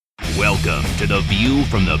Welcome to the View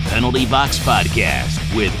from the Penalty Box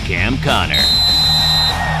podcast with Cam Connor.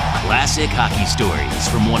 Classic hockey stories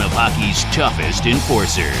from one of hockey's toughest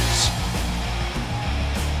enforcers.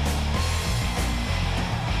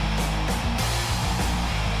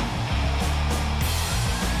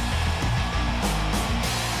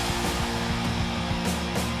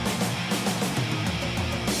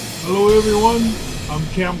 Hello everyone, I'm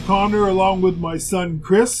Cam Connor along with my son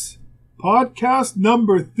Chris. Podcast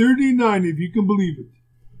number 39, if you can believe it.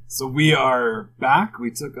 So we are back.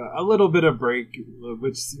 We took a little bit of break,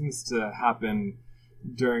 which seems to happen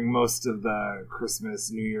during most of the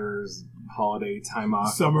Christmas, New Year's holiday time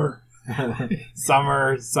off. Summer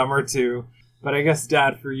too. But I guess,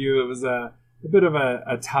 Dad, for you, it was a bit of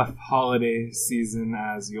a tough holiday season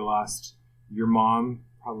as you lost your mom,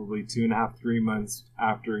 probably 2.5, 3 months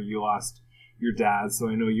after you lost your dad. So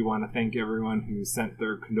I know you want to thank everyone who sent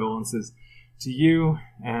their condolences to you.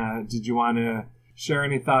 Did you want to share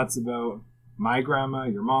any thoughts about my grandma,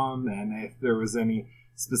 your mom, and if there was any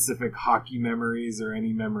specific hockey memories or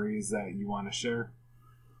any memories that you want to share?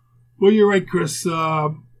 Well, you're right, Chris.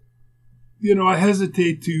 I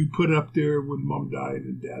hesitate to put up there when Mom died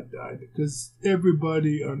and Dad died because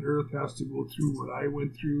everybody on earth has to go through what I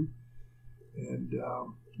went through. And,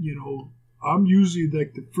 I'm usually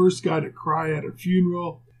like the first guy to cry at a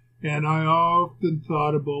funeral, and I often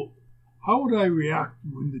thought about how would I react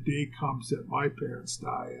when the day comes that my parents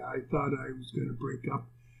die. I thought I was going to break up.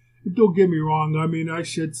 And don't get me wrong, I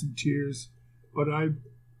shed some tears, but I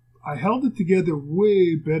held it together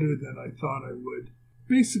way better than I thought I would.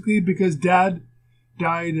 Basically because Dad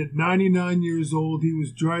died at 99 years old. He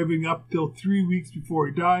was driving up till 3 weeks before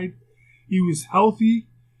he died. He was healthy.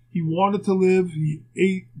 He wanted to live. He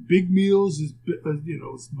ate big meals, as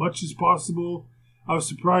much as possible. I was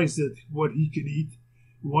surprised at what he could eat.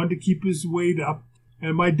 He wanted to keep his weight up.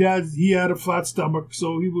 And my dad, he had a flat stomach,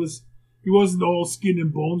 so he wasn't all skin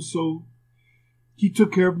and bones. So he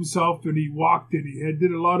took care of himself, and he walked, and he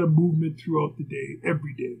did a lot of movement throughout the day,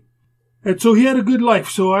 every day. And so he had a good life.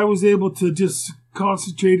 So I was able to just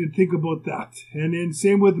concentrate and think about that. And then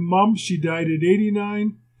same with Mom. She died at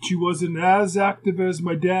 89. She wasn't as active as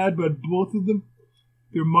my dad, but both of them,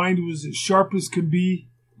 their mind was as sharp as can be,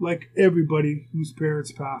 like everybody whose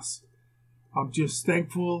parents pass. I'm just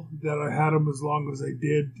thankful that I had them as long as I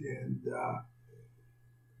did. And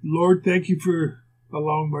Lord, thank you for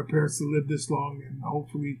allowing my parents to live this long. And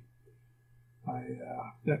hopefully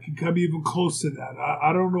that can come even close to that.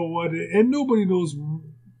 I don't know what, and nobody knows,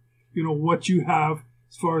 what you have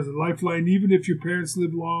as far as a lifeline. Even if your parents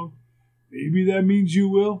live long, maybe that means you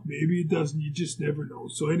will. Maybe it doesn't. You just never know.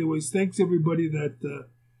 So anyways, thanks everybody that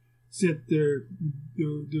sent their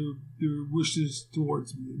wishes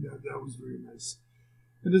towards me. That was very nice.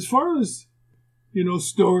 And as far as,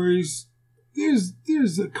 stories,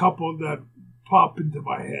 there's a couple that pop into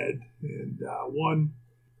my head. And one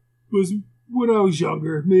was when I was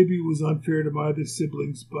younger. Maybe it was unfair to my other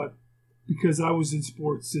siblings, but because I was in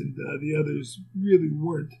sports and the others really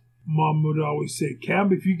weren't. Mom would always say,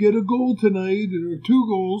 Cam, if you get a goal tonight or 2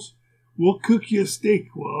 goals, we'll cook you a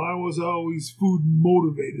steak. Well, I was always food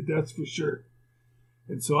motivated, that's for sure.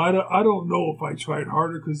 And so I don't know if I tried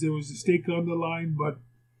harder because there was a steak on the line, but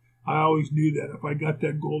I always knew that if I got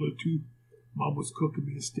that goal or 2, Mom was cooking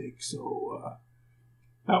me a steak. So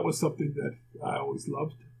that was something that I always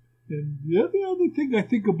loved. And the other thing I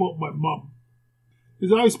think about my mom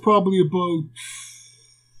is I was probably about,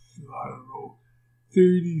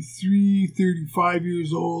 33, 35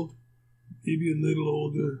 years old, maybe a little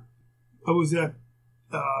older. I was at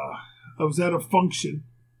a function,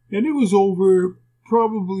 and it was over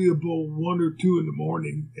probably about 1 or 2 in the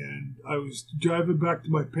morning, and I was driving back to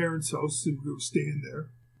my parents' house, and we were staying there.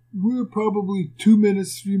 We were probably 2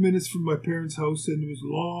 minutes, 3 minutes from my parents' house, and it was a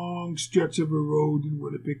long stretch of a road in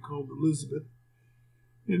Winnipeg called Elizabeth,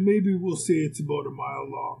 and maybe we'll say it's about a mile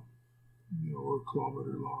long, or a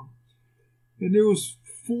kilometer long. And there was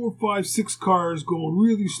 4, 5, 6 cars going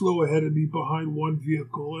really slow ahead of me behind one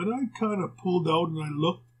vehicle. And I kind of pulled out and I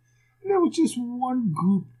looked. And there was just one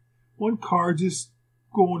car just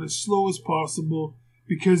going as slow as possible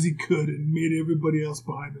because he could and made everybody else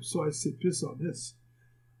behind him. So I said, piss on this.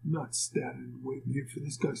 I'm not standing and waiting here for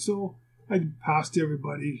this guy. So I passed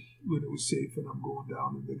everybody when it was safe and I'm going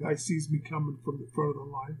down. And the guy sees me coming from the front of the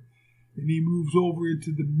line. And he moves over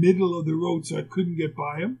into the middle of the road so I couldn't get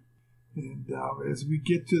by him. And as we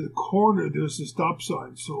get to the corner, there's a stop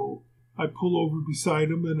sign. So I pull over beside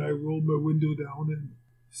him and I roll my window down and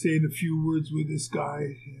saying a few words with this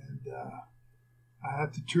guy. And I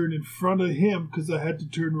had to turn in front of him because I had to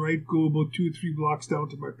turn right, go about 2 or 3 blocks down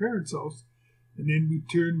to my parents' house. And then we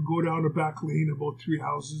go down a back lane about 3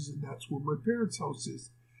 houses, and that's where my parents' house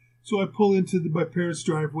is. So I pull into my parents'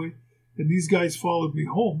 driveway, and these guys followed me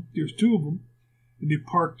home. There's 2 of them, and they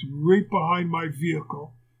parked right behind my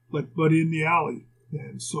vehicle, but in the alley.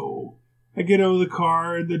 And so I get out of the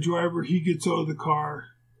car, and the driver, he gets out of the car.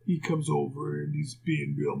 He comes over, and he's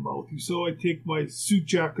being real mouthy. So I take my suit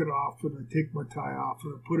jacket off, and I take my tie off,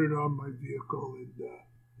 and I put it on my vehicle. And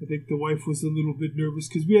I think the wife was a little bit nervous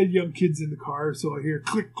because we had young kids in the car. So I hear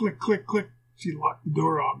click, click, click, click. She locked the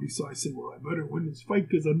door on me. So I said, well, I better win this fight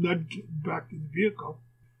because I'm not getting back in the vehicle.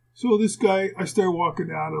 So this guy, I start walking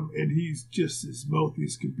at him, and he's just as mouthy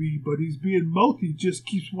as can be. But he's being mouthy, just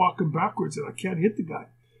keeps walking backwards, and I can't hit the guy.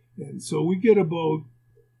 And so we get about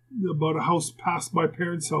a house past my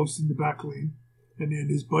parents' house in the back lane, and then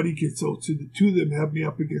his buddy gets out. So the 2 of them have me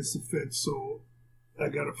up against the fence. So I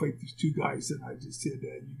got to fight these 2 guys, and I just said,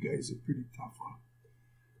 "You guys are pretty tough, huh?"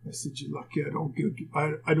 I said, "You're lucky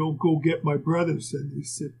I don't go get my brothers." And they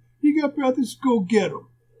said, "You got brothers? Go get them."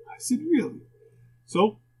 I said, "Really?"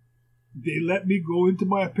 So they let me go into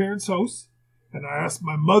my parents' house, and I asked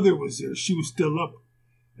my mother was there. She was still up,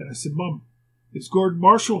 and I said, "Mom, is Gordon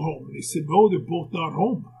Marshall home?" And they said, "No, they're both not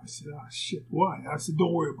home." I said, shit, why?" I said,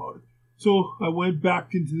 "Don't worry about it." So I went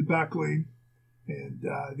back into the back lane, and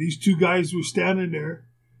these 2 guys were standing there,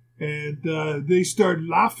 and they started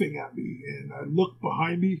laughing at me. And I looked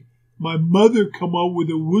behind me. My mother come out with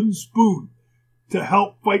a wooden spoon to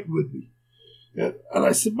help fight with me. And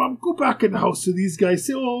I said, "Mom, go back in the house." So these guys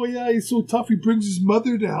say, "Oh, yeah, he's so tough. He brings his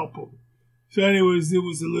mother to help him." So anyways, it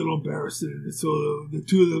was a little embarrassing. And so the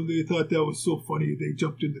 2 of them, they thought that was so funny. They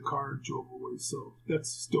jumped in the car and drove away. So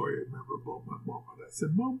that's the story I remember about my mom. And I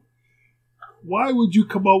said, "Mom, why would you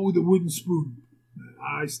come out with a wooden spoon?" And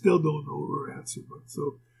I still don't know her answer. But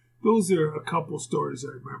so those are a couple stories I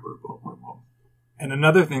remember about my mom. And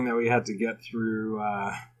another thing that we had to get through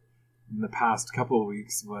in the past couple of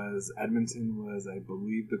weeks was Edmonton was, I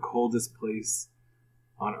believe, the coldest place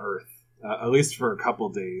on Earth. At least for a couple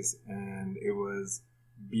days, and it was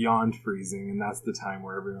beyond freezing, and that's the time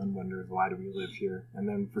where everyone wonders, why do we live here? And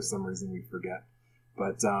then for some reason we forget.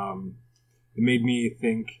 But it made me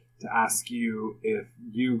think to ask you, if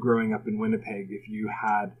you growing up in Winnipeg, if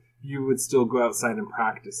you would still go outside and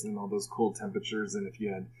practice in all those cold temperatures, and if you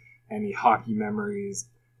had any hockey memories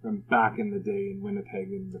from back in the day in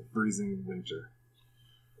Winnipeg in the freezing winter.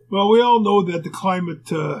 Well, we all know that the climate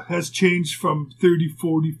has changed from 30,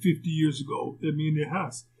 40, 50 years ago. I mean, it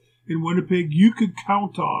has. In Winnipeg, you could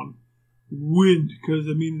count on wind because,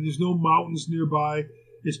 I mean, there's no mountains nearby.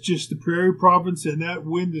 It's just the prairie province, and that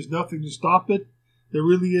wind, there's nothing to stop it. There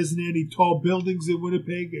really isn't any tall buildings in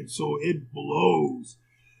Winnipeg, and so it blows.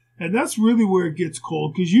 And that's really where it gets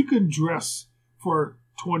cold because you can dress for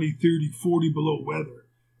 20, 30, 40 below weather.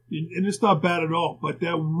 And it's not bad at all. But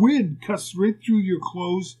that wind cuts right through your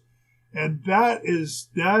clothes. And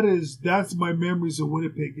that's my memories of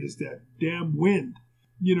Winnipeg, is that damn wind.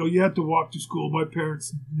 You know, you have to walk to school. My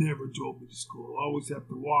parents never drove me to school. I always have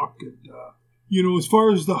to walk. And, as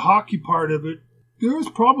far as the hockey part of it, there was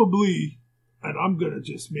probably, and I'm going to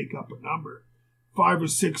just make up a number, 5 or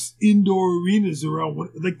 6 indoor arenas around.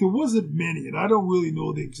 Like, there wasn't many, and I don't really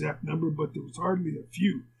know the exact number, but there was hardly a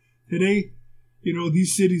few. Today,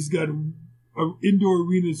 these cities got indoor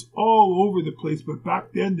arenas all over the place, but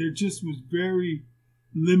back then there just was very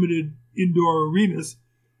limited indoor arenas,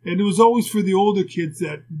 and it was always for the older kids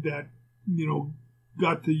that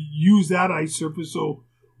got to use that ice surface. So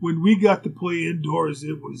when we got to play indoors,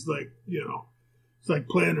 it was like it's like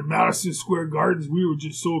playing in Madison Square Gardens. We were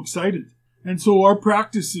just so excited, and so our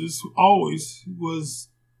practices always was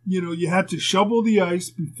you had to shovel the ice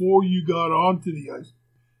before you got onto the ice.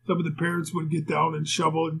 Some of the parents would get down and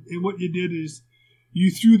shovel, and what you did is you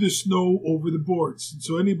threw the snow over the boards. And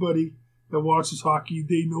so anybody that watches hockey,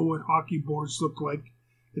 they know what hockey boards look like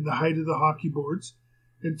and the height of the hockey boards.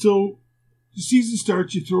 And so the season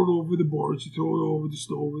starts, you throw it over the boards, you throw it over the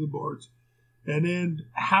snow over the boards. And then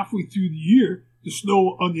halfway through the year, the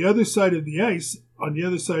snow on the other side of the ice, on the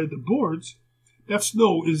other side of the boards, that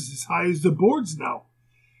snow is as high as the boards now.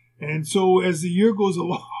 And so as the year goes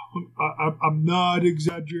along, I'm not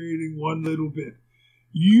exaggerating one little bit.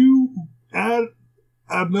 You add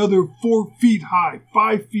another 4 feet high,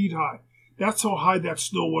 5 feet high. That's how high that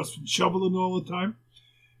snow was from shoveling all the time.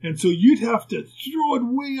 And so you'd have to throw it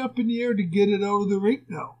way up in the air to get it out of the rink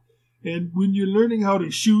now. And when you're learning how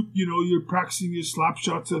to shoot, you're practicing your slap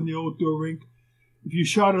shots on the outdoor rink. If you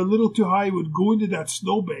shot a little too high, it would go into that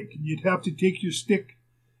snowbank, and you'd have to take your stick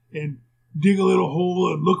and dig a little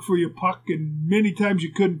hole and look for your puck, and many times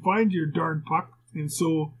you couldn't find your darn puck. And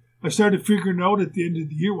so I started figuring out at the end of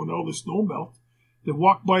the year when all the snow melted, that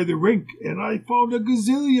walked by the rink, and I found a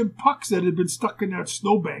gazillion pucks that had been stuck in that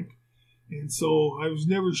snowbank. And so I was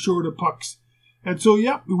never short of pucks. And so,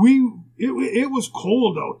 yeah, it was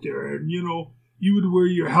cold out there. And, you know, you would wear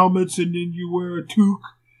your helmets, and then you wear a toque,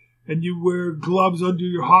 and you wear gloves under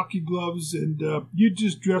your hockey gloves, and you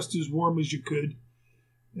just dressed as warm as you could.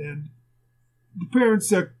 And the parents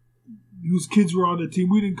whose kids were on the team,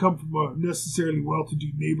 we didn't come from a necessarily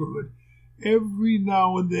well-to-do neighborhood. Every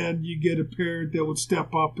now and then you get a parent that would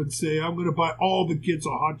step up and say, I'm going to buy all the kids a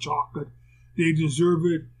hot chocolate. They deserve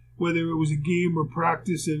it, whether it was a game or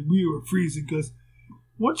practice, and we were freezing because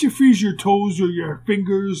once you freeze your toes or your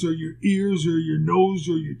fingers or your ears or your nose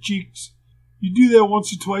or your cheeks, you do that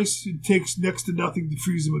once or twice, it takes next to nothing to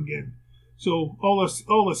freeze them again. So all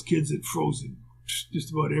us kids had frozen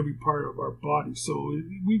just about every part of our body, so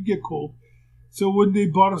we'd get cold. So when they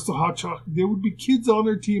bought us the hot chocolate, there would be kids on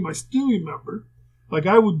their team, I still remember, like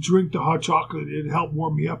I would drink the hot chocolate, it'd help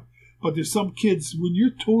warm me up, but there's some kids, when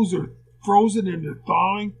your toes are frozen and they're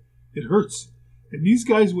thawing, it hurts. And these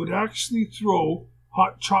guys would actually throw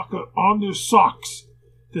hot chocolate on their socks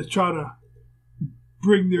to try to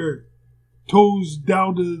bring their toes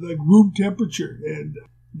down to like room temperature. And,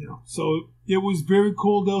 you know, so it was very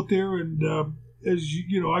cold out there. And as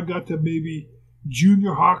you know, I got to maybe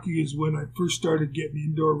junior hockey is when I first started getting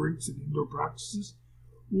indoor rinks and indoor practices.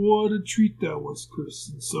 What a treat that was, Chris.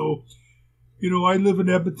 And so, you know, I live in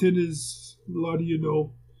Edmonton, as a lot of you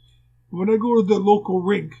know. When I go to the local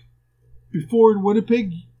rink, before in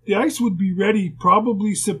Winnipeg, the ice would be ready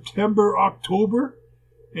probably September, October.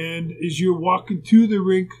 And as you're walking to the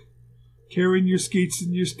rink, carrying your skates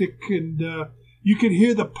and your stick, and you can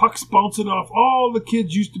hear the pucks bouncing off all the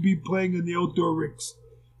kids used to be playing in the outdoor rinks.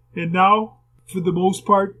 And now, for the most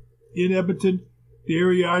part, in Edmonton, the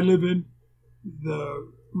area I live in, the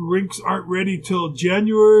rinks aren't ready till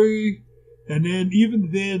January. And then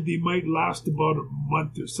even then, they might last about a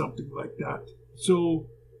month or something like that. So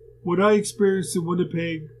what I experienced in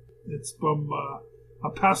Winnipeg, it's from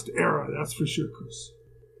a past era, that's for sure, Chris.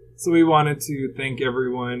 So we wanted to thank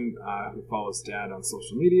everyone who follows Dad on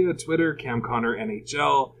social media, Twitter, Cam Connor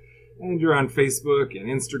NHL, and you're on Facebook and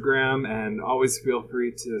Instagram, and always feel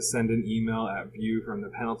free to send an email at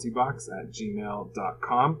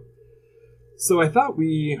viewfromthepenaltybox@gmail.com. So I thought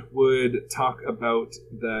we would talk about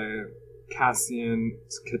the Kassian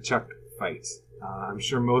Tkachuk fight. I'm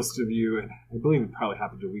sure most of you, and I believe it probably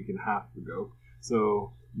happened a week and a half ago,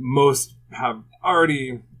 so most have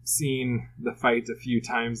already seen the fight a few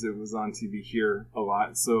times. It was on TV here a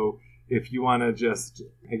lot. So if you want to just,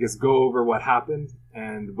 I guess, go over what happened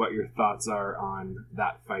and what your thoughts are on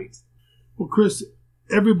that fight. Well, Chris,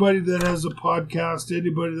 everybody that has a podcast,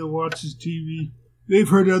 anybody that watches TV, they've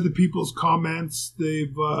heard other people's comments.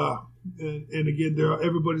 They've, and again,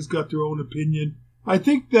 everybody's got their own opinion. I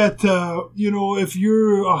think that, you know, if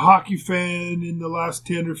you're a hockey fan in the last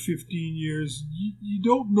 10 or 15 years, you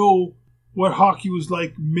don't know what hockey was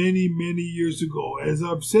like many, many years ago. As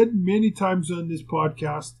I've said many times on this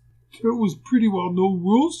podcast, there was pretty well no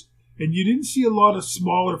rules, and you didn't see a lot of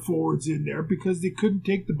smaller forwards in there because they couldn't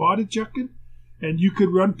take the body checking, and you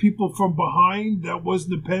could run people from behind. That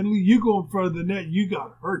wasn't a penalty. You go in front of the net, you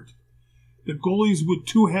got hurt. The goalies would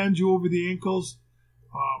two-hand you over the ankles.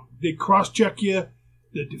 They cross-check you.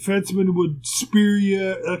 The defenseman would spear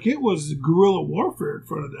you. Like, it was guerrilla warfare in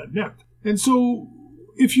front of that net. And so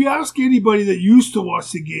if you ask anybody that used to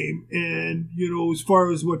watch the game, and, you know, as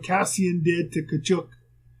far as what Kassian did to Tkachuk,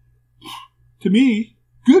 to me,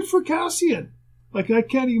 good for Kassian. Like, I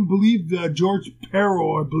can't even believe George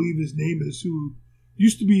Perreault, I believe his name is, who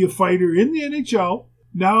used to be a fighter in the NHL.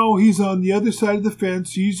 Now he's on the other side of the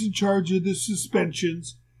fence. He's in charge of the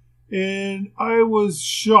suspensions. And I was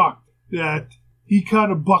shocked that he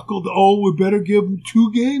kind of buckled. Oh, we better give him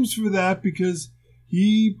 2 games for that because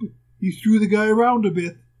he threw the guy around a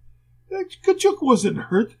bit. Tkachuk wasn't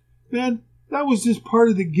hurt, man. That was just part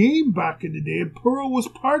of the game back in the day, and Perreault was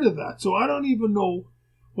part of that. So I don't even know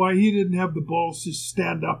why he didn't have the balls to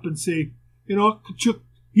stand up and say, you know, Tkachuk,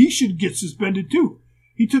 he should get suspended too.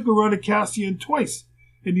 He took a run at Kassian twice,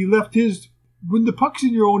 and he left his. When the puck's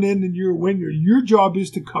in your own end and you're a winger, your job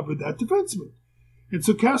is to cover that defenseman. And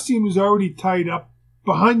so Kassian was already tied up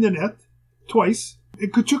behind the net twice,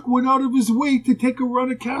 and Tkachuk went out of his way to take a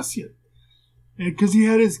run at Kassian. And because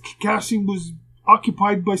Kassian was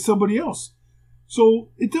occupied by somebody else.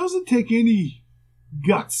 So it doesn't take any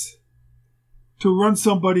guts to run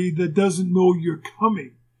somebody that doesn't know you're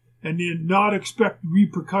coming and then not expect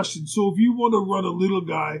repercussions. So if you want to run a little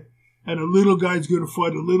guy, and a little guy's going to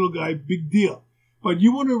fight a little guy, big deal. But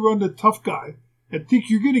you want to run the tough guy and think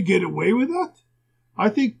you're going to get away with that? I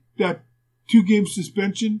think that 2-game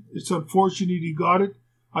suspension. It's unfortunate he got it.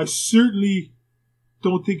 I certainly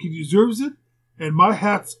don't think he deserves it. And my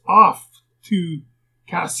hat's off to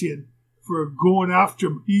Kassian for going after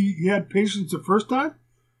him. He had patience the first time.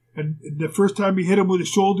 And the first time he hit him with his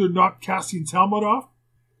shoulder, knocked Kassian's helmet off.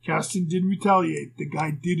 Kassian didn't retaliate. The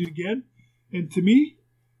guy did it again. And to me,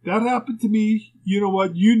 that happened to me. You know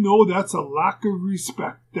what? You know that's a lack of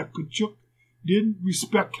respect. That Tkachuk didn't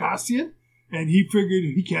respect Kassian. And he figured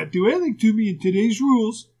he can't do anything to me in today's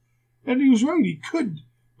rules. And he was right. He couldn't.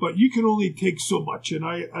 But you can only take so much. And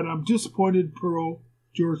I'm disappointed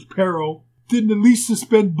George Perreault didn't at least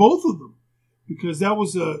suspend both of them. Because that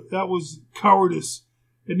was cowardice.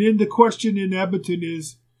 And then the question in Edmonton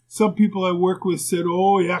is, some people I work with said,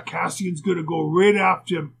 oh yeah, Kassian's going to go right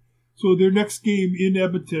after him. So their next game in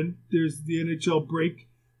Edmonton, there's the NHL break.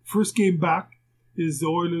 First game back is the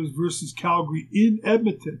Oilers versus Calgary in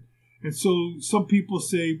Edmonton. And so some people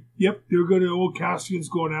say, yep, they're going to, Kassian's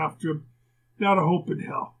going after him. Not a hope in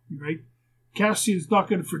hell, right? Kassian's not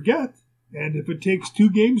going to forget. And if it takes 2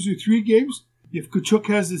 games or 3 games, if Tkachuk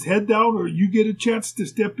has his head down or you get a chance to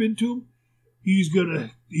step into him, he's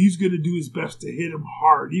gonna do his best to hit him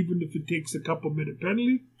hard, even if it takes a couple-minute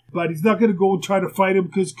penalty. But he's not going to go and try to fight him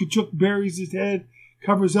because Tkachuk buries his head,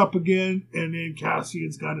 covers up again, and then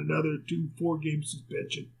Kassian's got another 4-game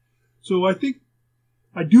suspension. So I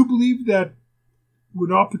do believe that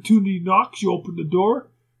when opportunity knocks, you open the door.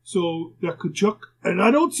 So that Tkachuk, and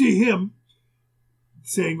I don't see him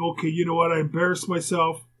saying, okay, you know what, I embarrassed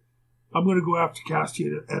myself. I'm going to go after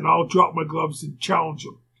Kassian and I'll drop my gloves and challenge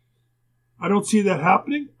him. I don't see that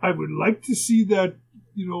happening. I would like to see that,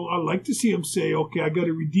 I'd like to see him say, okay, I got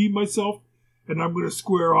to redeem myself and I'm going to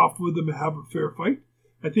square off with him and have a fair fight.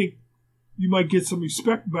 I think you might get some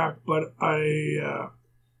respect back, but I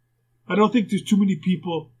don't think there's too many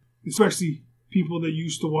people, especially people that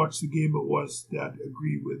used to watch the game that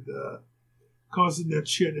agree with causing that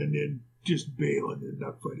shit and then just bailing and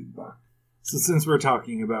not fighting back. So since we're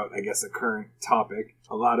talking about, I guess, a current topic,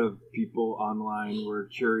 a lot of people online were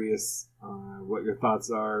curious what your thoughts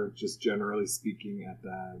are, just generally speaking, at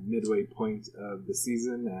the midway point of the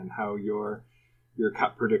season and how your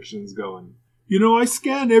cup predictions going. I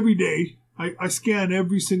scan every day. I scan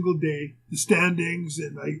every single day the standings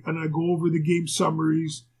and I go over the game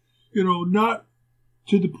summaries. Not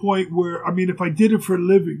to the point where, if I did it for a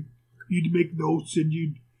living, you'd make notes and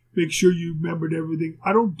you'd make sure you remembered everything.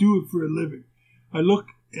 I don't do it for a living. I look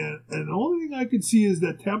and the only thing I can see is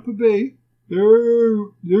that Tampa Bay,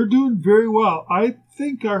 they're doing very well. I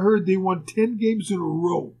think I heard they won 10 games in a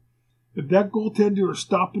row. If that goaltender is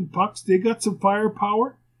stopping pucks, they got some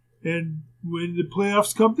firepower. And when the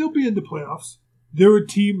playoffs come, they'll be in the playoffs. They're a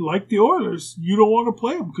team like the Oilers. You don't want to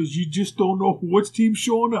play them because you just don't know which team's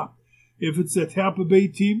showing up. If it's a Tampa Bay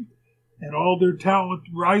team and all their talent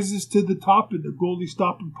rises to the top and the goalie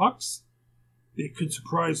stopping pucks, they could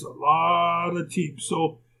surprise a lot of teams.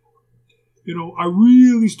 So, I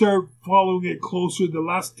really start following it closer the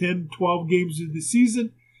last 10, 12 games of the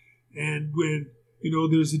season. And when,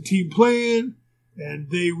 there's a team playing and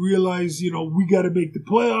they realize, we got to make the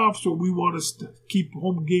playoffs or we want to keep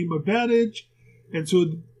home game advantage. And so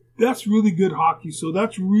that's really good hockey. So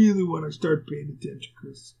that's really when I start paying attention,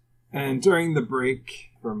 Chris. And during the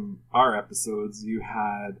break from our episodes, you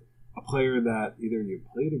had a player that either you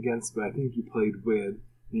played against, but I think you played with,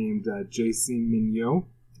 named J.C. Mignot,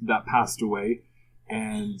 that passed away.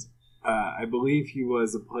 And I believe he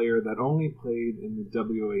was a player that only played in the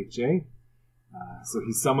WHA. So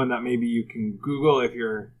he's someone that maybe you can Google if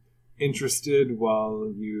you're interested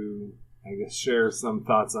while you, I guess, share some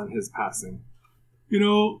thoughts on his passing.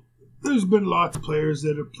 There's been lots of players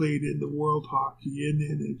that have played in the World Hockey, in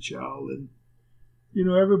the NHL, and,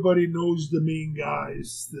 everybody knows the main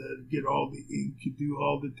guys that get all the ink, do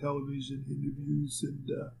all the television interviews,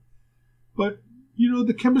 but,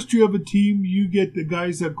 the chemistry of a team, you get the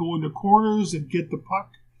guys that go in the corners and get the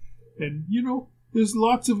puck, and, there's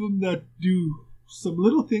lots of them that do some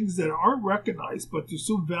little things that aren't recognized, but they're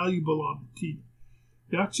so valuable on the team.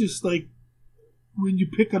 That's just like when you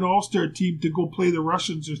pick an all-star team to go play the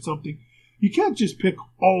Russians or something, you can't just pick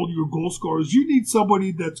all your goal scorers. You need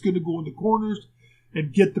somebody that's going to go in the corners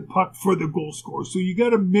and get the puck for the goal scorer. So you got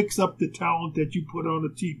to mix up the talent that you put on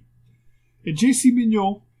a team. And J.C.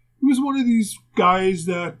 Mignot, he was one of these guys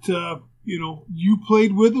that, you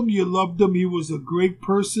played with him, you loved him. He was a great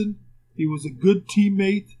person. He was a good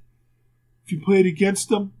teammate. If you played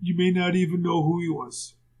against him, you may not even know who he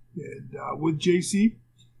was. And with J.C.,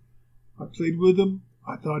 I played with him.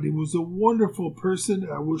 I thought he was a wonderful person.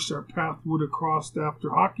 I wish our path would have crossed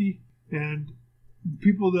after hockey. And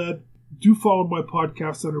people that do follow my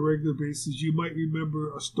podcast on a regular basis, you might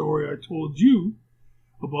remember a story I told you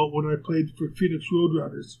about when I played for Phoenix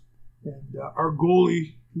Roadrunners. And our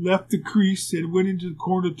goalie left the crease and went into the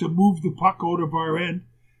corner to move the puck out of our end.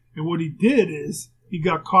 And what he did is he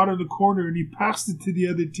got caught in the corner and he passed it to the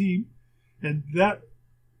other team. And that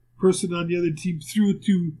person on the other team threw it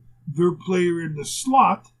to their player in the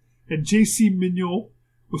slot. And J.C. Mignot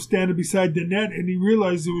was standing beside the net, and he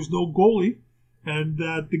realized there was no goalie and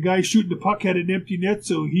that the guy shooting the puck had an empty net,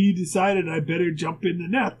 so he decided I better jump in the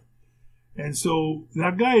net. And so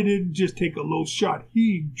that guy didn't just take a low shot.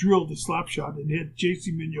 He drilled a slap shot and hit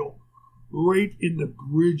J.C. Mignot right in the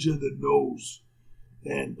bridge of the nose.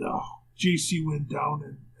 And J.C. went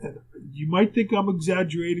down. And you might think I'm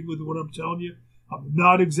exaggerating with what I'm telling you. I'm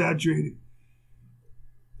not exaggerating.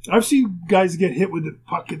 I've seen guys get hit with the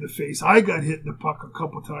puck in the face. I got hit in the puck a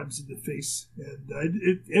couple times in the face, and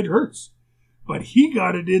it hurts. But he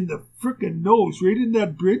got it in the frickin' nose, right in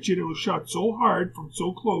that bridge, and it was shot so hard from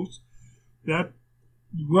so close that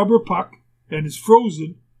rubber puck, and it's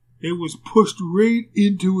frozen, it was pushed right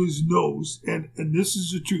into his nose. And this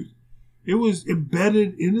is the truth. It was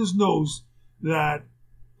embedded in his nose that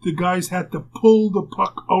the guys had to pull the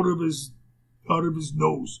puck out of his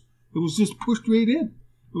nose. It was just pushed right in.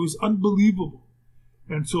 It was unbelievable.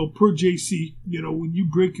 And so per JC, when you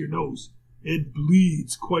break your nose, it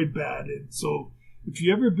bleeds quite bad. And so if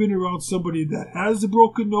you've ever been around somebody that has a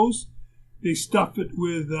broken nose, they stuff it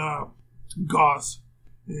with gauze.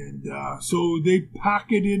 And so they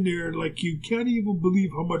pack it in there like you can't even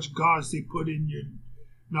believe how much gauze they put in your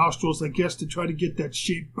nostrils, I guess, to try to get that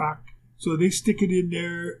shape back. So they stick it in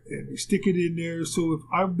there and they stick it in there. So if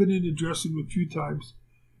I've been in the dressing room a few times,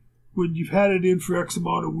 when you've had it in for X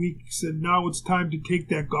amount of weeks and now it's time to take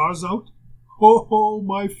that gauze out, ho,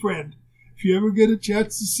 my friend, if you ever get a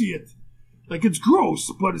chance to see it, like it's gross,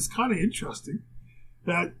 but it's kind of interesting,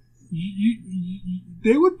 that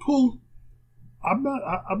they would pull, I'm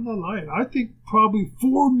not lying, I think probably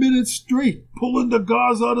 4 minutes straight, pulling the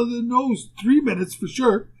gauze out of the nose, 3 minutes for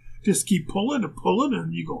sure, just keep pulling and pulling,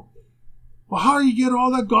 and you go, well, how do you get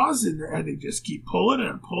all that gauze in there? And they just keep pulling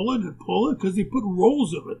and pulling and pulling because they put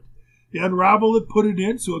rolls of it. You unravel it, put it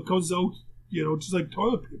in, so it comes out, just like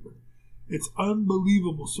toilet paper. It's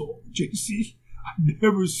unbelievable. So, JC, I've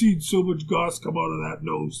never seen so much gauze come out of that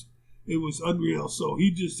nose. It was unreal. So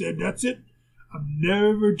he just said, that's it. I'm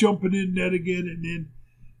never jumping in net again. And then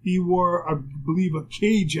he wore, I believe, a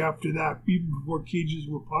cage after that. Even before cages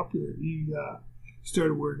were popular, he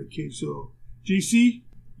started wearing a cage. So, JC,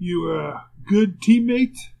 you're a good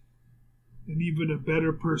teammate. And even a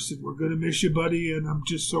better person. We're going to miss you, buddy, and I'm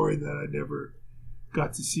just sorry that I never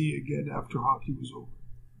got to see you again after hockey was over.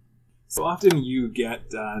 So often you get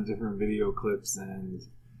different video clips and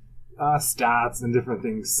stats and different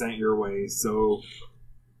things sent your way. So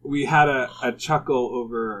we had a chuckle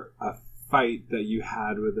over a fight that you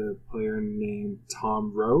had with a player named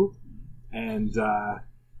Tom Rowe. And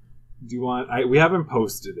do you want... we haven't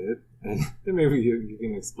posted it, and maybe you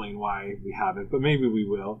can explain why we haven't, but maybe we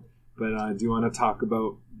will. But do you want to talk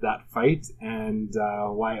about that fight and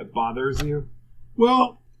why it bothers you?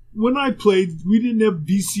 Well, when I played, we didn't have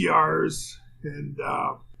VCRs, and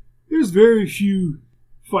there's very few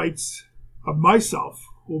fights of myself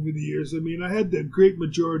over the years. I mean, I had the great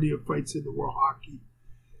majority of fights in the World Hockey,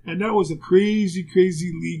 and that was a crazy,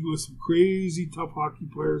 crazy league with some crazy tough hockey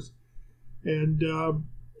players. And,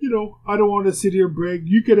 I don't want to sit here and brag.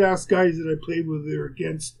 You could ask guys that I played with or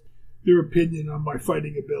against their opinion on my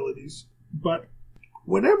fighting abilities. But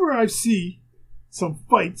whenever I see some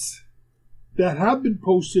fights that have been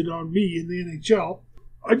posted on me in the NHL,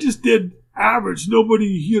 I just did average.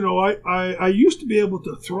 Nobody, I used to be able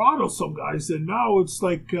to throttle some guys, and now it's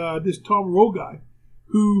like this Tom Rowe guy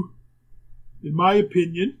who, in my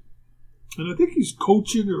opinion, and I think he's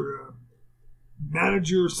coaching or a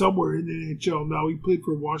manager somewhere in the NHL now. He played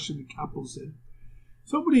for Washington Capitals. And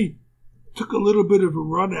somebody took a little bit of a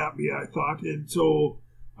run at me, I thought, and so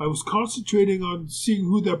I was concentrating on seeing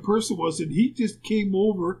who that person was, and he just came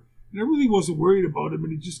over, and I really wasn't worried about him,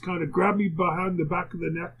 and he just kind of grabbed me behind the back of the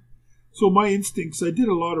neck. So my instincts, I did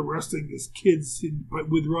a lot of wrestling as kids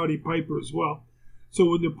with Roddy Piper as well. So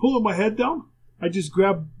when they're pulling my head down, I just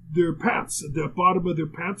grabbed their pants, the bottom of their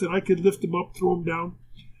pants, and I could lift them up, throw them down.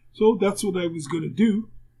 So that's what I was going to do.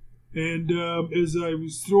 And as I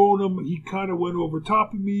was throwing him, he kind of went over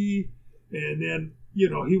top of me. And then,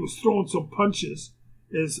 he was throwing some punches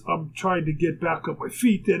as I'm trying to get back on my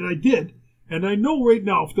feet. And I did. And I know right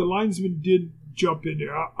now, if the linesman did jump in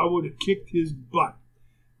there, I would have kicked his butt.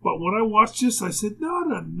 But when I watched this, I said, not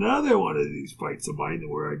another one of these fights of mine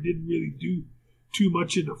where I didn't really do too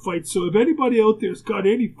much into fights. So if anybody out there's got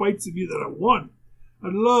any fights of me that I won,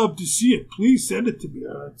 I'd love to see it. Please send it to me.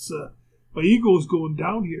 My ego is going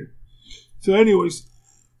down here. So anyways,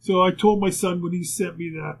 so I told my son when he sent me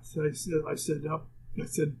that, I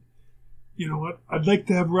said, you know what, I'd like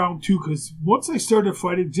to have round 2, because once I started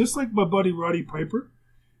fighting, just like my buddy Roddy Piper,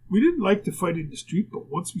 we didn't like to fight in the street, but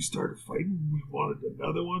once we started fighting, we wanted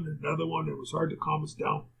another one. It was hard to calm us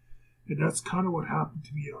down. And that's kind of what happened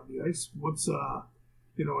to me on the ice. Once, I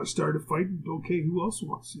started fighting, okay, who else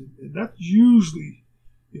wants it? And that's usually,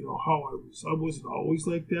 how I was. I wasn't always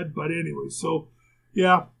like that, but anyway, so,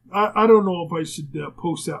 yeah, I don't know if I should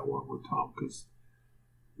post that one with Tom, because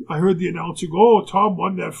I heard the announcer go, oh, Tom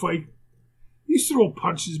won that fight. He's throwing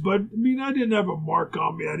punches, but, I didn't have a mark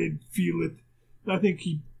on me. I didn't feel it. I think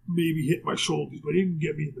he maybe hit my shoulders, but he didn't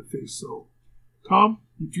get me in the face. So, Tom,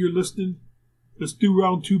 if you're listening, let's do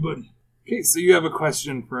round 2, buddy. Okay, so you have a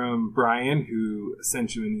question from Brian, who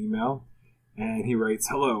sent you an email, and he writes,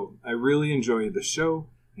 hello, I really enjoy the show.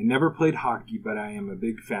 I never played hockey, but I am a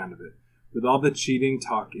big fan of it. With all the cheating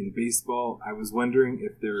talk in baseball, I was wondering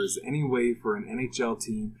if there is any way for an NHL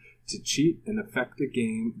team to cheat and affect the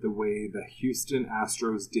game the way the Houston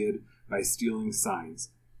Astros did by stealing signs.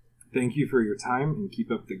 Thank you for your time and keep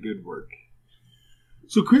up the good work.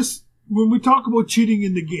 So, Chris, when we talk about cheating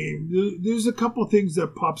in the game, there's a couple of things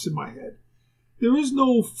that pops in my head. There is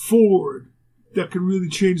no forward that can really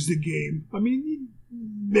change the game.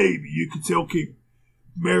 Maybe you could say, okay,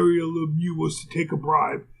 Mario Lemieux was to take a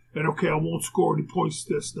bribe, and okay, I won't score any points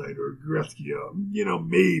this night, or Gretzky,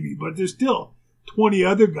 maybe, but there's still 20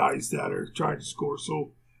 other guys that are trying to score.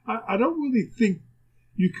 So I don't really think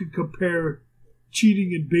you could compare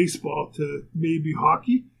cheating in baseball to maybe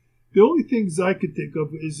hockey. The only things I could think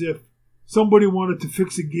of is if somebody wanted to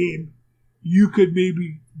fix a game, you could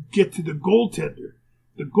maybe get to the goaltender.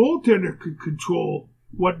 The goaltender could control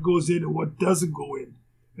what goes in and what doesn't go in.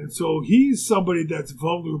 And so he's somebody that's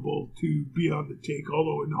vulnerable to be on the take,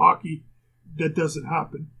 although in hockey that doesn't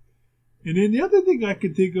happen. And then the other thing I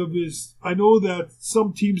can think of is, I know that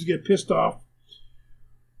some teams get pissed off.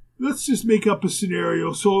 Let's just make up a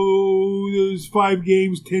scenario. So there's 5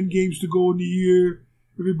 games, 10 games to go in the year.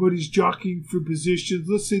 Everybody's jockeying for positions.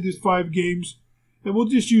 Let's say there's 5 games. And we'll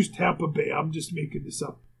just use Tampa Bay. I'm just making this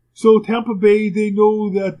up. So Tampa Bay, they know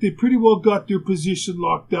that they pretty well got their position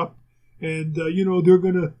locked up. And, they're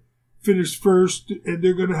going to finish first. And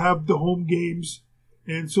they're going to have the home games.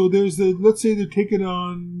 And so let's say they're taking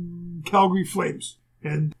on Calgary Flames.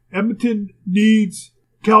 And Edmonton needs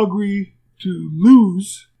Calgary to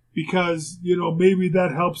lose because, maybe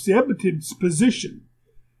that helps the Edmonton's position.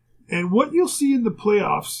 And what you'll see in the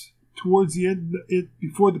playoffs towards the end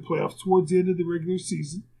of the regular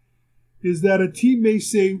season, is that a team may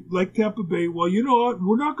say, like Tampa Bay, well, you know what,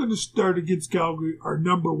 we're not going to start against Calgary, our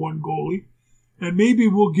number 1 goalie, and maybe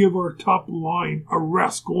we'll give our top line a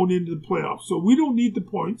rest going into the playoffs. So we don't need the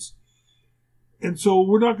points. And so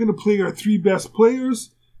we're not going to play our 3 best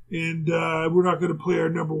players, and we're not going to play our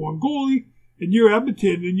number 1 goalie. And you're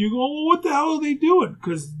Edmonton, and you go, well, what the hell are they doing?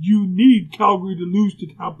 Because you need Calgary to lose to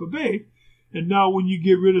Tampa Bay. And now when you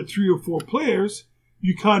get rid of 3 or 4 players,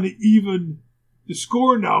 you kind of even the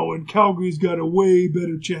score now, and Calgary's got a way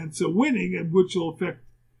better chance of winning, and which will affect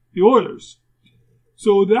the Oilers.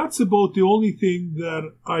 So that's about the only thing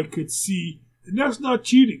that I could see. And that's not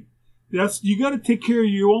cheating. You got to take care of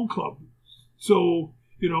your own club. So,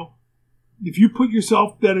 if you put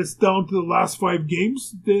yourself that it's down to the last 5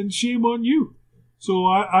 games, then shame on you. So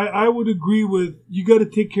I would agree with, you got to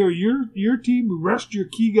take care of your team, rest your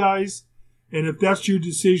key guys, and if that's your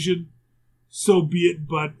decision, so be it.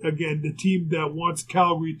 But again, the team that wants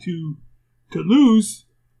Calgary to lose,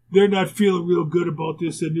 they're not feeling real good about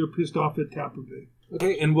this, and they're pissed off at Tampa Bay.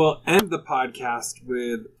 Okay, and we'll end the podcast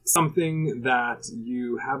with something that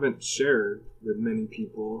you haven't shared with many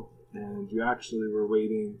people, and you actually were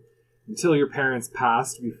waiting until your parents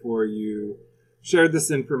passed before you shared this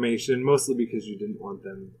information, mostly because you didn't want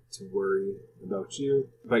them to worry about you.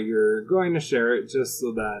 But you're going to share it just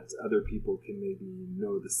so that other people can maybe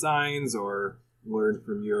know the signs or learn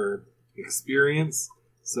from your experience.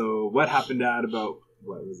 So what happened, Dad, about,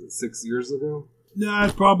 6 years ago? Nah,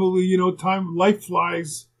 it's probably, life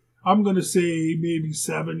flies. I'm going to say maybe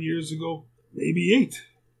 7 years ago, maybe 8.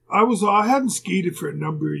 I hadn't skated for a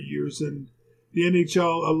number of years, and the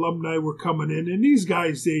NHL alumni were coming in, and these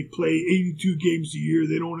guys, they play 82 games a year.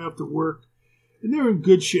 They don't have to work, and they're in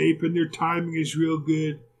good shape, and their timing is real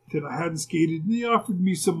good. That I hadn't skated, and they offered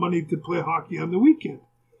me some money to play hockey on the weekend.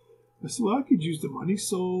 I said, well, I could use the money,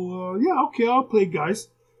 so yeah, okay, I'll play, guys.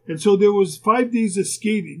 And so there was 5 days of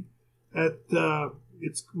skating at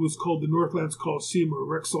it was called the Northlands Coliseum or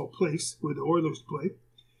Rexall Place, where the Oilers play.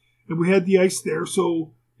 And we had the ice there,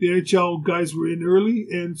 so the NHL guys were in early,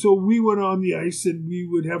 and so we went on the ice and we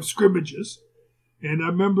would have scrimmages. And I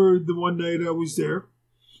remember the one night I was there,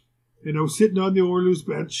 and I was sitting on the Oilers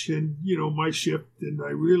bench, and, my shift, and I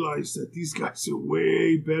realized that these guys are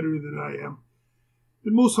way better than I am.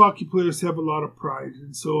 And most hockey players have a lot of pride.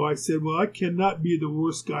 And so I said, well, I cannot be the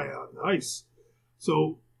worst guy on the ice.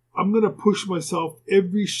 So I'm going to push myself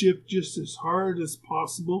every shift just as hard as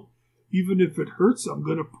possible. Even if it hurts, I'm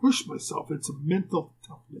going to push myself. It's a mental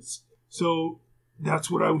toughness. So that's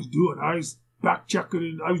what I was doing. I was back checking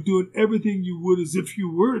and I was doing everything you would as if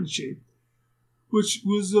you were in shape, which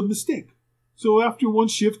was a mistake. So after one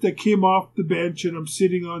shift, I came off the bench and I'm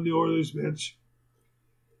sitting on the Oilers bench.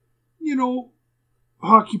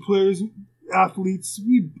 Hockey players, athletes,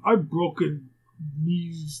 I've broken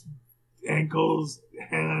knees, ankles,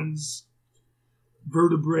 hands,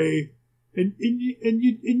 vertebrae, and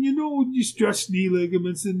you stretch knee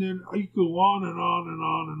ligaments, and then you go on and on and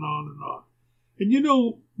on and on and on, and you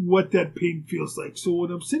know what that pain feels like. So when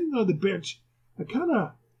I'm sitting on the bench, I kind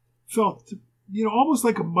of felt, almost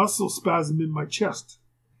like a muscle spasm in my chest,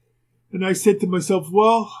 and I said to myself,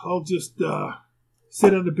 well, I'll just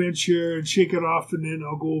sit on the bench here and shake it off, and then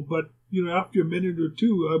I'll go. But, after a minute or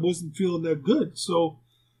two, I wasn't feeling that good. So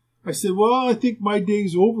I said, well, I think my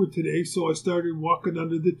day's over today. So I started walking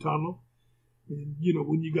under the tunnel. And,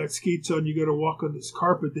 when you got skates on, you got to walk on this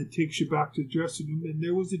carpet that takes you back to the dressing room. And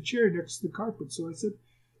there was a chair next to the carpet. So I said,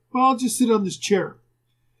 well, I'll just sit on this chair.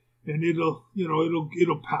 And it'll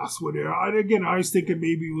pass whatever. And I was thinking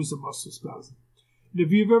maybe it was a muscle spasm. And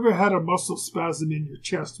if you've ever had a muscle spasm in your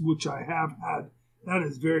chest, which I have had, that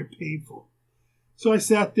is very painful. So I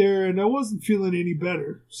sat there and I wasn't feeling any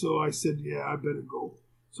better. So I said, yeah, I better go.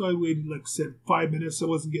 So I waited, 5 minutes. I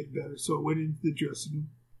wasn't getting better. So I went into the dressing room.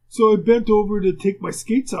 So I bent over to take my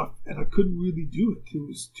skates off and I couldn't really do it. It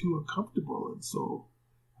was too uncomfortable. And so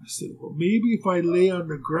I said, well, maybe if I lay on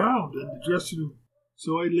the ground in the dressing room.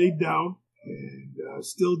 So I laid down and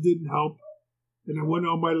still didn't help. And I went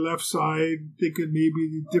on my left side thinking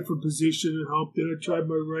maybe a different position would help. Then I tried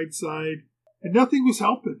my right side. And nothing was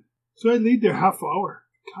helping. So I laid there half hour.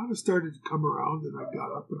 It kind of started to come around, and I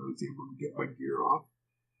got up and I was able to get my gear off.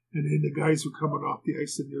 And then the guys were coming off the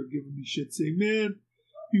ice and they were giving me shit, saying, man,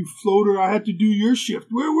 you floater, I had to do your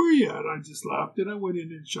shift. Where were you? And I just laughed, and I went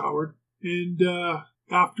in and showered. And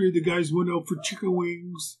after the guys went out for chicken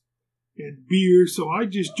wings and beer, so I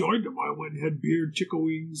just joined them. I went and had beer and chicken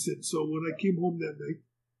wings. And so when I came home that night,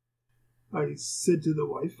 I said to the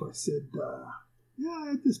wife, I said, I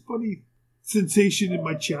had this funny sensation in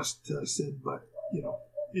my chest, I said, but,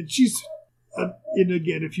 and she's, and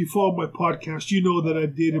again, if you follow my podcast, you know that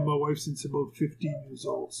I've dated my wife since about 15 years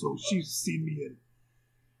old, so she's seen me in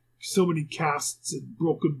so many casts and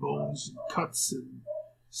broken bones and cuts and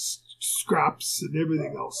scraps and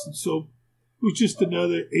everything else, and so it was just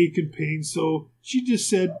another ache and pain, so she just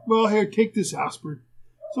said, well, here, take this aspirin.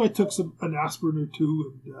 So I took an aspirin or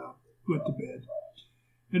two and went to bed.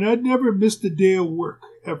 And I'd never missed a day of work,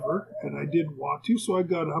 ever, and I didn't want to, so I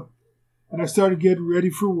got up, and I started getting ready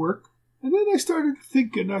for work. And then I started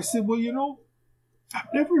thinking, I said, well,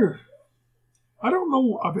 I don't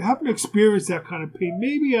know, I haven't experienced that kind of pain.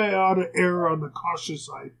 Maybe I ought to err on the cautious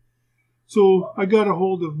side. So I got a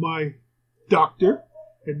hold of my doctor,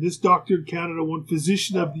 and this doctor in Canada won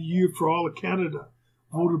Physician of the Year for all of Canada,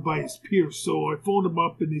 voted by his peers. So I phoned him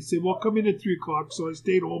up, and they said, well, come in at 3 o'clock, so I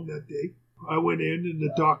stayed home that day. I went in and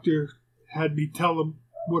the doctor had me tell him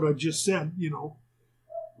what I just said,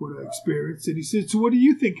 what I experienced. And he said, so what do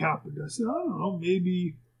you think happened? I said, I don't know,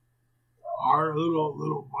 maybe a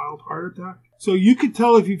little mild heart attack. So you could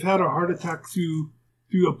tell if you've had a heart attack through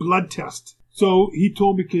a blood test. So he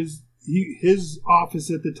told me because his office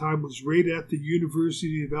at the time was right at the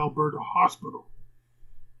University of Alberta Hospital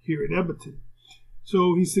here in Edmonton.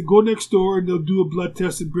 So he said, go next door and they'll do a blood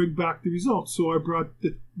test and bring back the results. So I brought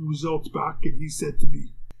the results back and he said to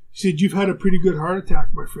me, you've had a pretty good heart attack,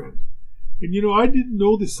 my friend. And I didn't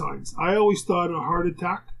know the signs. I always thought a heart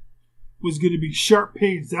attack was going to be sharp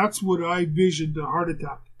pains. That's what I envisioned a heart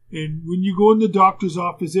attack. And when you go in the doctor's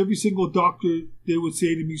office, every single doctor, they would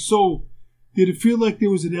say to me, so did it feel like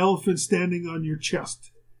there was an elephant standing on your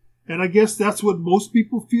chest? And I guess that's what most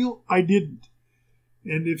people feel. I didn't.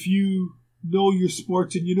 And if you know your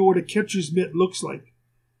sports and you know what a catcher's mitt looks like.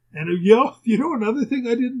 And another thing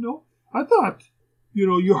I didn't know, I thought,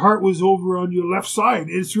 your heart was over on your left side.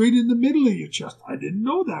 It's right in the middle of your chest. I didn't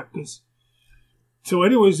know that. So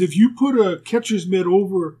anyways, if you put a catcher's mitt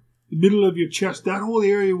over the middle of your chest, that whole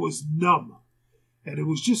area was numb. And it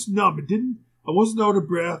was just numb. I wasn't out of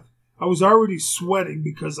breath. I was already sweating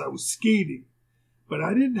because I was skating. But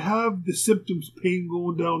I didn't have the symptoms, pain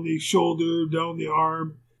going down the shoulder, down the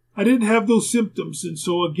arm. I didn't have those symptoms. And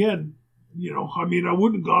so again, I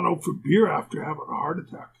wouldn't have gone out for beer after having a heart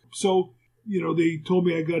attack. So, they told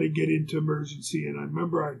me I got to get into emergency. And I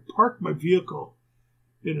remember I parked my vehicle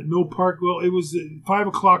in a no park. Well, it was at 5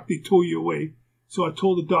 o'clock, they tow you away. So I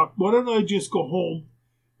told the doc, why don't I just go home,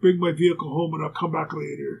 bring my vehicle home, and I'll come back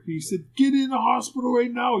later. He said, get in the hospital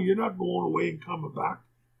right now. You're not going away and coming back.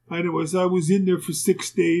 Anyways, I was in there for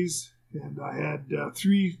 6 days, and I had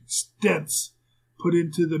 3 stents put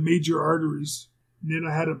into the major arteries. And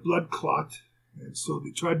then I had a blood clot, and so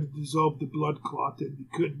they tried to dissolve the blood clot, and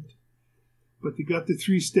they couldn't. But they got the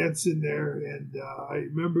 3 stents in there, and I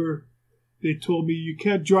remember they told me you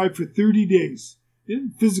can't drive for 30 days. They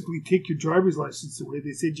didn't physically take your driver's license away.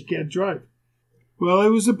 They said you can't drive. Well, it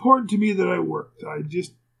was important to me that I worked. I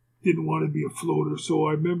just didn't want to be a floater. So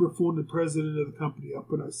I remember phoning the president of the company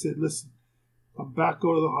up, and I said, listen, I'm back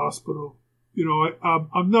out of the hospital.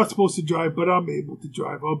 I'm not supposed to drive, but I'm able to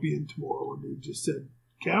drive. I'll be in tomorrow. And they just said,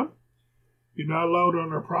 Cam, you're not allowed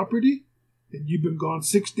on our property, and you've been gone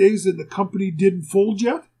 6 days, and the company didn't fold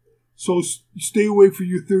yet. So stay away for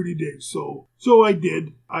your 30 days. So I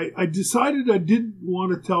did. I decided I didn't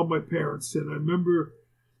want to tell my parents. And I remember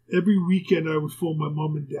every weekend I would phone my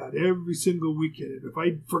mom and dad. Every single weekend. And if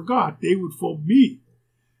I forgot, they would phone me.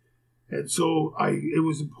 And so it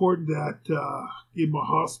was important that in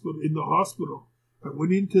the hospital, I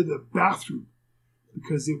went into the bathroom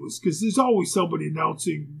because there's always somebody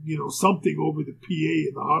announcing, something over the PA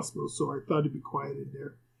in the hospital. So I thought it'd be quiet in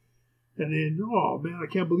there. And then, oh man,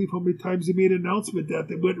 I can't believe how many times they made an announcement that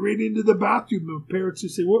they went right into the bathroom. And parents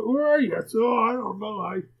would say, where are you? I said, I don't know.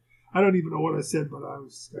 I don't even know what I said, but I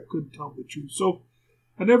couldn't tell them the truth. So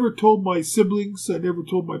I never told my siblings, I never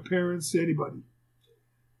told my parents, anybody,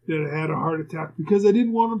 that I had a heart attack because I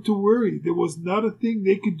didn't want them to worry. There was not a thing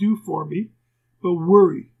they could do for me but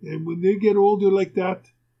worry. And when they get older like that,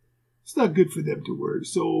 it's not good for them to worry.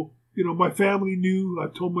 So, my family knew. I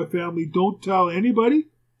told my family, don't tell anybody.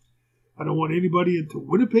 I don't want anybody into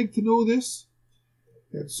Winnipeg to know this.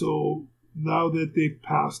 And so now that they've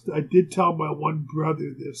passed, I did tell my one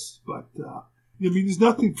brother this. But, there's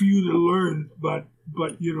nothing for you to learn, but.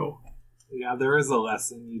 Yeah, there is a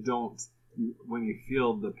lesson. When you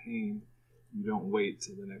feel the pain, you don't wait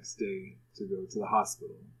till the next day to go to the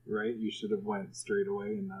hospital, right? You should have went straight away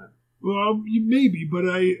and not. Well, maybe, but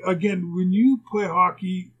when you play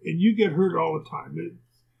hockey and you get hurt all the time,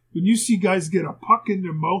 when you see guys get a puck in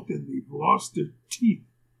their mouth and they've lost their teeth,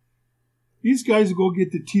 these guys go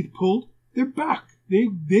get the teeth pulled, they're back. They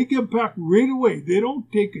get back right away. They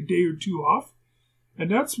don't take a day or two off. And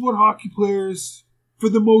that's what hockey players, for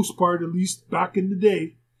the most part, at least back in the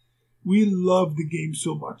day, we loved the game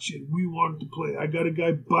so much and we wanted to play. I got a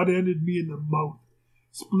guy butt-ended me in the mouth,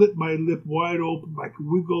 split my lip wide open. I could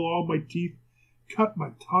wiggle all my teeth, cut my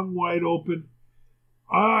tongue wide open.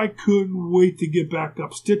 I couldn't wait to get back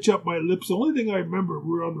up, stitch up my lips. The only thing I remember, we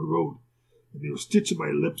were on the road, and they were stitching my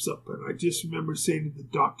lips up. And I just remember saying to the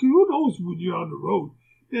doctor, who knows when you're on the road?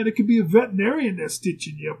 Man, it could be a veterinarian that's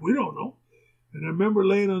stitching you up. We don't know. And I remember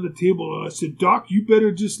laying on the table, and I said, Doc, you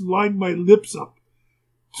better just line my lips up.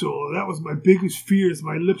 So that was my biggest fear, is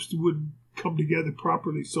my lips wouldn't come together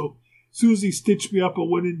properly. So as soon as he stitched me up, I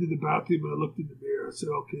went into the bathroom and I looked in the mirror. I said,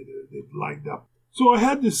 okay, they've lined up. So I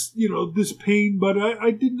had this, this pain, but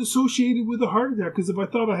I didn't associate it with a heart attack, because if I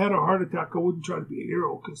thought I had a heart attack, I wouldn't try to be a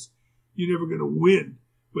hero, because you're never going to win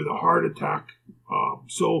with a heart attack.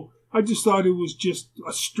 So I just thought it was just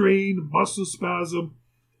a strain, a muscle spasm.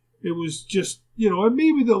 It was just, and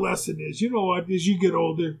maybe the lesson is, as you get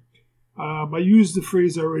older, I used the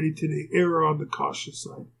phrase already today, err on the cautious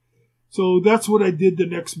side. So that's what I did the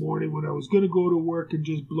next morning when I was going to go to work and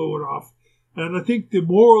just blow it off. And I think the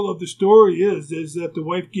moral of the story is that the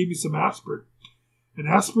wife gave me some aspirin. And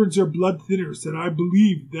aspirins are blood thinners, and I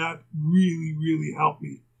believe that really, really helped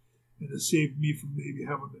me. And it saved me from maybe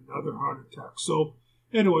having another heart attack. So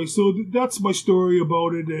anyway, that's my story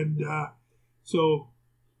about it. And so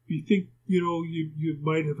if you think, you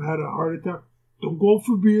might have had a heart attack, don't go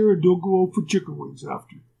for beer and don't go for chicken wings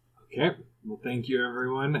after. Okay. Well, thank you,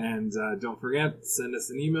 everyone. And don't forget, send us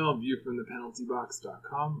an email,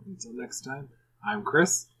 viewfromthepenaltybox.com. Until next time, I'm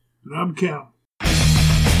Chris. And I'm Cam.